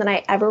person than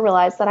I ever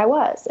realized that I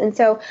was. And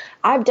so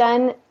I've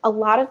done a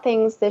lot of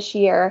things this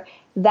year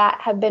that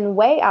have been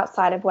way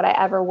outside of what I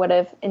ever would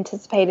have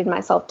anticipated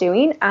myself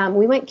doing.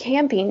 We went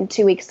camping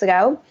 2 weeks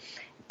ago,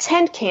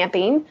 tent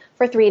camping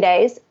for 3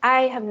 days.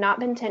 I have not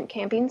been tent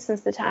camping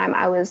since the time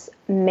I was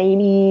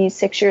maybe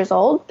 6 years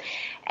old.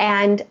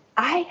 And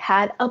I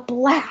had a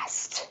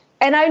blast.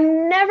 And I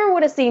never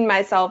would have seen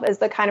myself as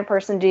the kind of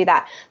person to do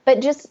that.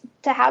 But just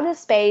to have the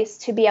space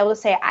to be able to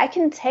say, I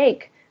can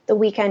take the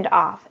weekend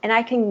off and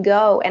I can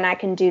go and I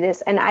can do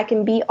this and I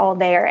can be all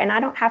there and I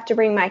don't have to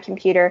bring my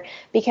computer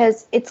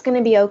because it's going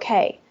to be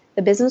okay.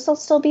 The business will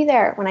still be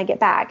there when I get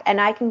back, and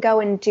I can go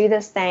and do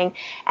this thing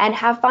and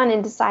have fun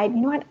and decide,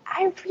 you know what,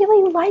 I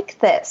really like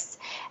this.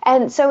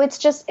 And so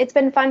it's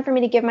been fun for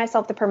me to give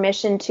myself the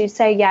permission to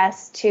say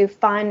yes to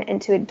fun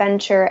and to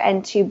adventure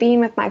and to being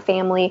with my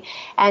family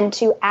and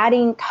to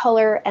adding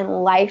color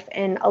and life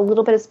and a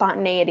little bit of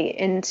spontaneity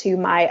into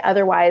my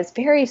otherwise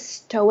very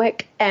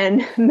stoic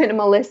and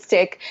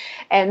minimalistic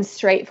and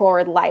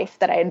straightforward life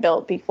that I had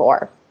built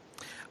before.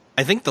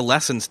 I think the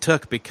lessons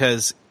took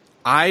because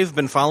I've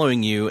been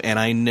following you, and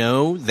I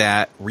know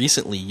that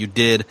recently you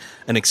did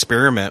an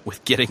experiment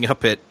with getting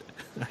up at,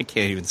 I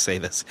can't even say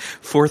this,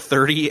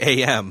 4:30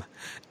 a.m.,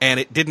 and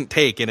it didn't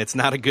take, and it's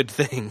not a good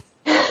thing.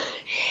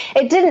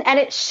 It didn't, and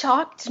it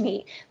shocked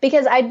me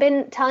because I'd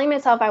been telling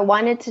myself I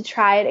wanted to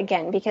try it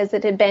again because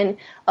it had been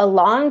a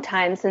long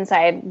time since I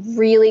had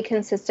really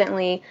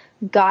consistently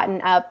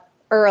gotten up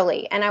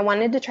early, and I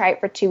wanted to try it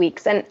for 2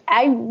 weeks, and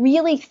I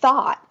really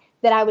thought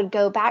that I would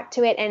go back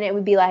to it and it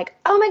would be like,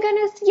 oh my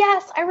goodness,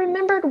 yes, I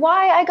remembered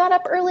why I got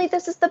up early.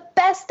 This is the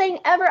best thing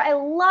ever. I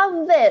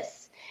love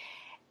this.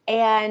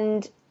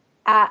 And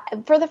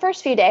for the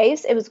first few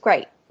days, it was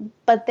great.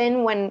 But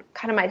then when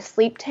kind of my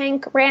sleep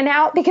tank ran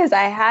out, because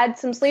I had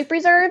some sleep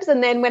reserves,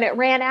 and then when it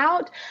ran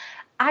out,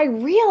 I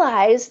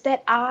realized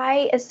that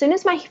as soon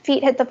as my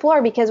feet hit the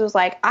floor, because it was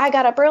like, I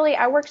got up early,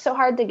 I worked so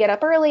hard to get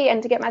up early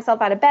and to get myself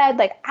out of bed,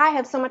 like I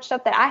have so much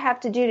stuff that I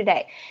have to do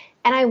today.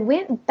 And I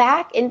went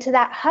back into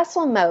that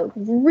hustle mode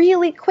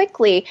really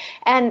quickly.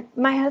 And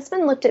my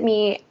husband looked at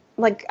me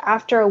like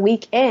after a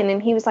week in,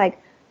 and he was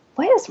like,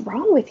 what is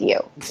wrong with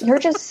you? You're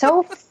just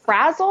so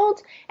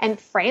frazzled and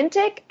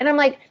frantic. And I'm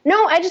like,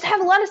 no, I just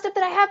have a lot of stuff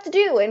that I have to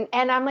do.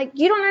 And I'm like,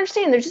 you don't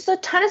understand. There's just a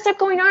ton of stuff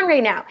going on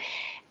right now.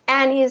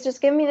 And he's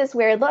just giving me this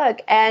weird look.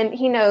 And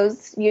he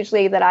knows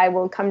usually that I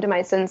will come to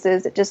my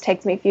senses. It just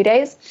takes me a few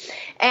days.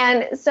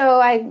 And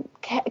so I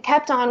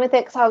kept on with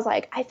it because I was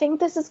like, I think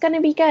this is going to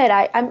be good.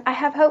 I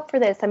have hope for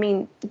this. I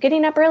mean,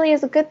 getting up early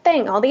is a good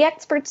thing. All the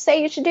experts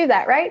say you should do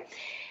that, right?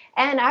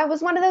 And I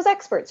was one of those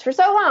experts for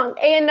so long.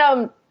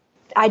 And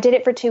I did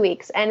it for 2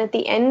 weeks. And at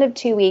the end of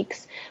 2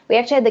 weeks, we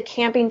actually had the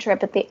camping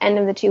trip at the end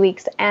of the 2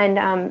 weeks.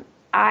 And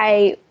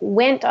I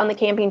went on the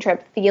camping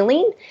trip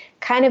feeling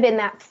kind of in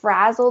that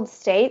frazzled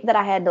state that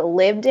I had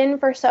lived in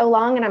for so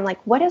long. And I'm like,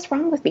 what is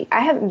wrong with me?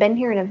 I haven't been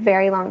here in a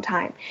very long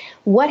time.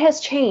 What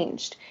has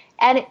changed?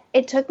 And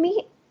it took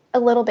me a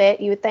little bit.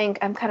 You would think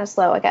I'm kind of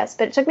slow, I guess,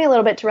 but it took me a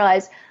little bit to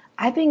realize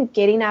I've been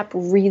getting up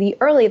really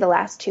early the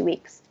last 2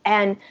 weeks.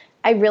 And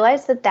I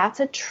realized that that's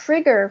a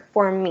trigger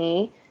for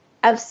me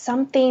of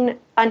something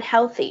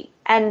unhealthy.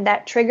 And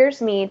that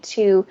triggers me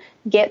to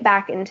get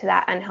back into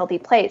that unhealthy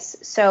place.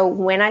 So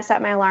when I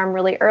set my alarm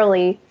really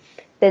early,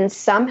 then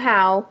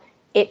somehow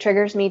it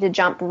triggers me to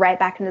jump right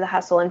back into the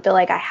hustle and feel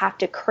like I have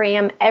to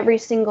cram every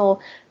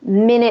single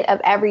minute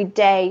of every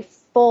day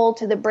full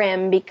to the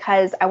brim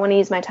because I want to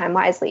use my time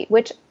wisely,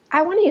 which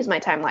I want to use my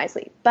time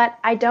wisely, but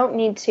I don't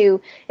need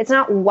to. It's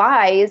not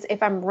wise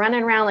if I'm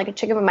running around like a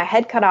chicken with my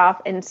head cut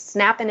off and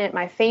snapping at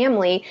my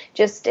family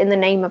just in the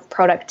name of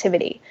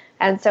productivity.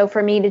 And so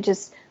for me to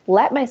just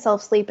let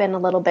myself sleep in a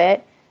little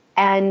bit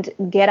and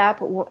get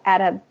up at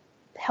a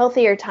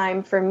healthier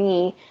time for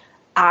me,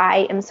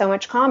 I am so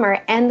much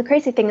calmer. And the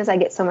crazy thing is I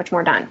get so much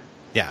more done.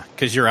 Yeah,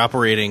 because you're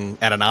operating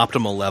at an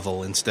optimal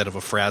level instead of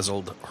a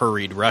frazzled,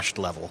 hurried, rushed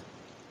level.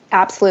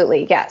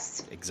 Absolutely,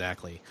 yes.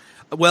 Exactly.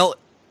 Well,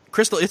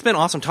 Crystal, it's been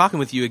awesome talking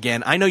with you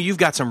again. I know you've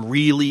got some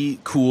really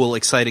cool,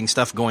 exciting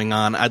stuff going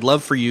on. I'd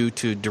love for you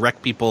to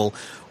direct people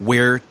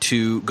where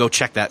to go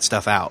check that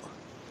stuff out.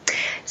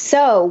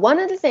 So one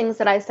of the things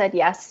that I said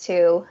yes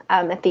to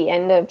at the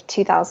end of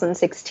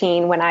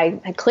 2016, when I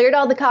had cleared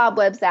all the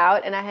cobwebs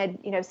out and I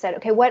had, said,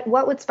 okay, what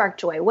would spark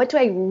joy? What do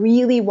I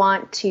really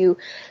want to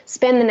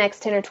spend the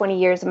next 10 or 20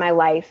 years of my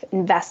life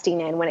investing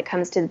in when it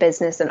comes to the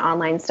business and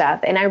online stuff?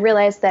 And I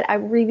realized that I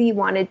really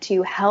wanted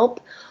to help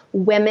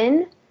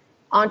women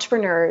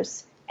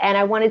entrepreneurs, and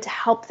I wanted to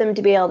help them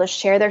to be able to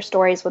share their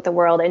stories with the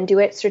world and do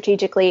it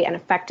strategically and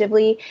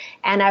effectively.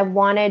 And I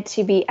wanted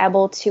to be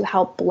able to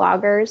help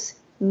bloggers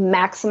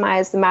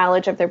maximize the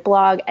mileage of their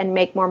blog and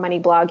make more money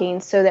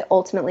blogging so that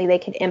ultimately they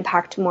could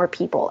impact more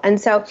people. And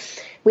so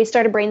we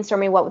started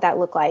brainstorming what would that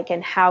look like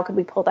and how could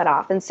we pull that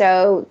off. And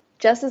so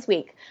just this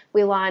week,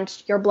 we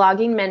launched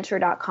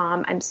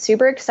yourbloggingmentor.com. I'm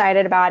super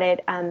excited about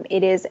it.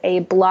 It is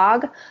a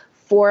blog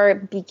for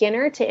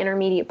beginner to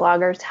intermediate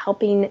bloggers,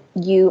 helping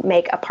you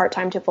make a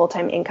part-time to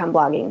full-time income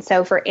blogging.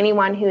 So for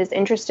anyone who is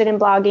interested in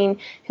blogging,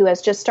 who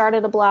has just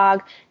started a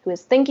blog, who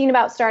is thinking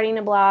about starting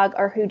a blog,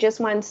 or who just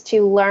wants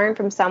to learn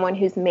from someone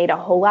who's made a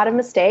whole lot of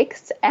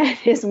mistakes and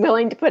is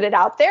willing to put it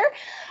out there,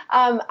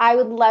 I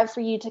would love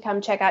for you to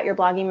come check out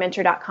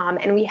yourbloggingmentor.com.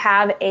 And we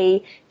have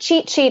a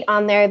cheat sheet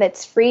on there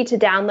that's free to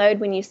download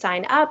when you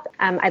sign up.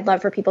 I'd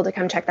love for people to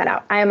come check that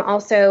out. I am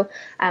also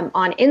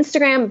on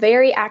Instagram,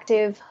 very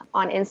active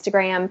on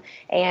Instagram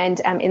and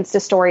Insta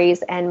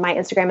stories. And my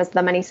Instagram is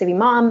The Money Saving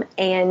Mom.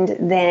 And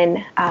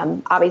then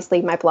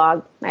obviously my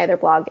other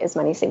blog is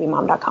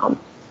moneysavingmom.com.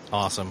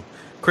 Awesome.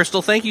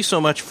 Crystal, thank you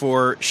so much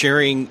for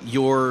sharing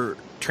your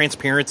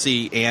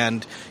transparency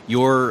and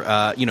your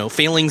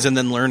failings and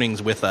then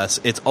learnings with us.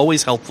 It's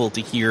always helpful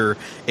to hear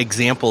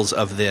examples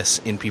of this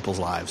in people's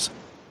lives.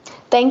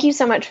 Thank you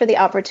so much for the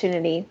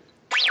opportunity.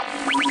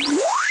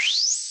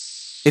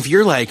 If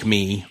you're like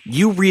me,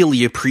 you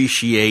really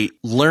appreciate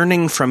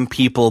learning from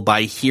people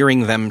by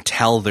hearing them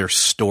tell their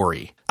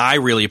story. I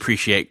really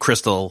appreciate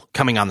Crystal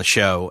coming on the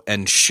show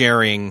and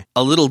sharing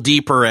a little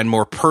deeper and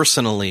more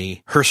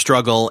personally her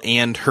struggle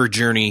and her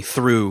journey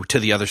through to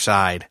the other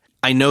side.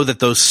 I know that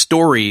those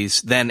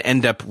stories then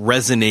end up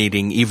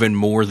resonating even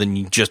more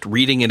than just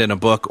reading it in a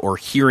book or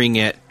hearing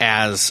it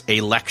as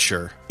a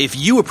lecture. If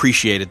you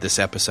appreciated this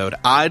episode,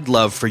 I'd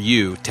love for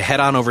you to head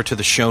on over to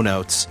the show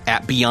notes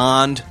at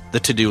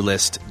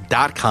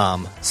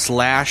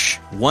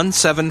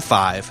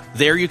beyondthetodolist.com/175.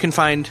 There you can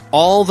find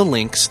all the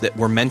links that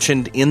were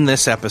mentioned in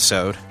this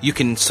episode. You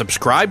can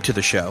subscribe to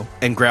the show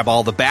and grab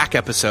all the back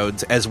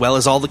episodes as well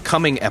as all the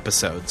coming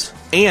episodes.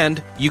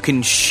 And you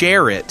can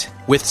share it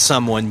with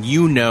someone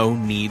you know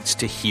needs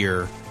to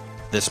hear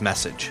this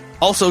message.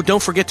 Also,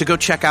 don't forget to go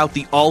check out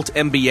the Alt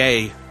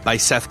MBA by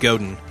Seth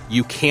Godin.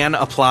 You can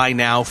apply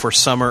now for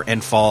summer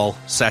and fall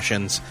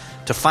sessions.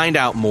 To find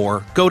out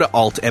more, go to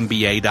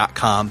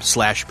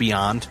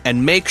altmba.com/beyond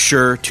and make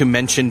sure to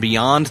mention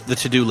Beyond the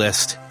To-Do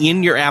List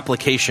in your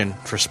application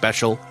for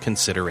special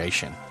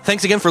consideration.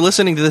 Thanks again for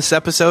listening to this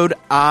episode.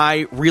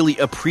 I really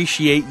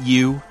appreciate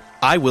you.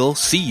 I will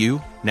see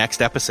you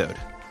next episode.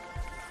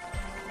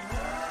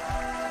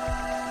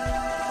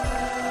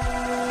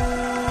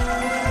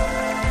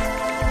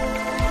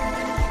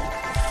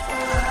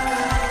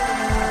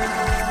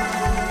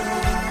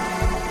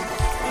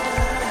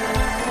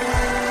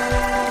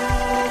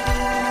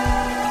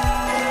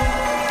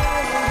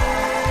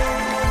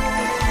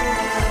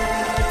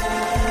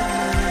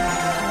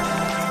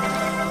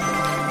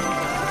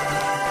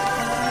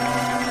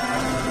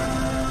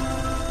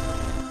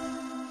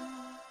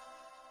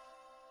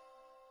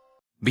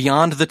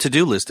 Beyond the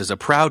To-Do List is a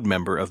proud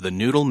member of the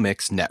Noodle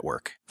Mix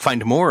Network.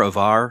 Find more of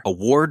our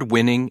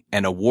award-winning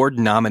and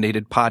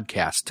award-nominated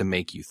podcasts to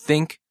make you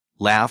think,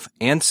 laugh,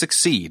 and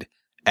succeed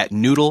at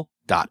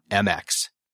noodle.mx.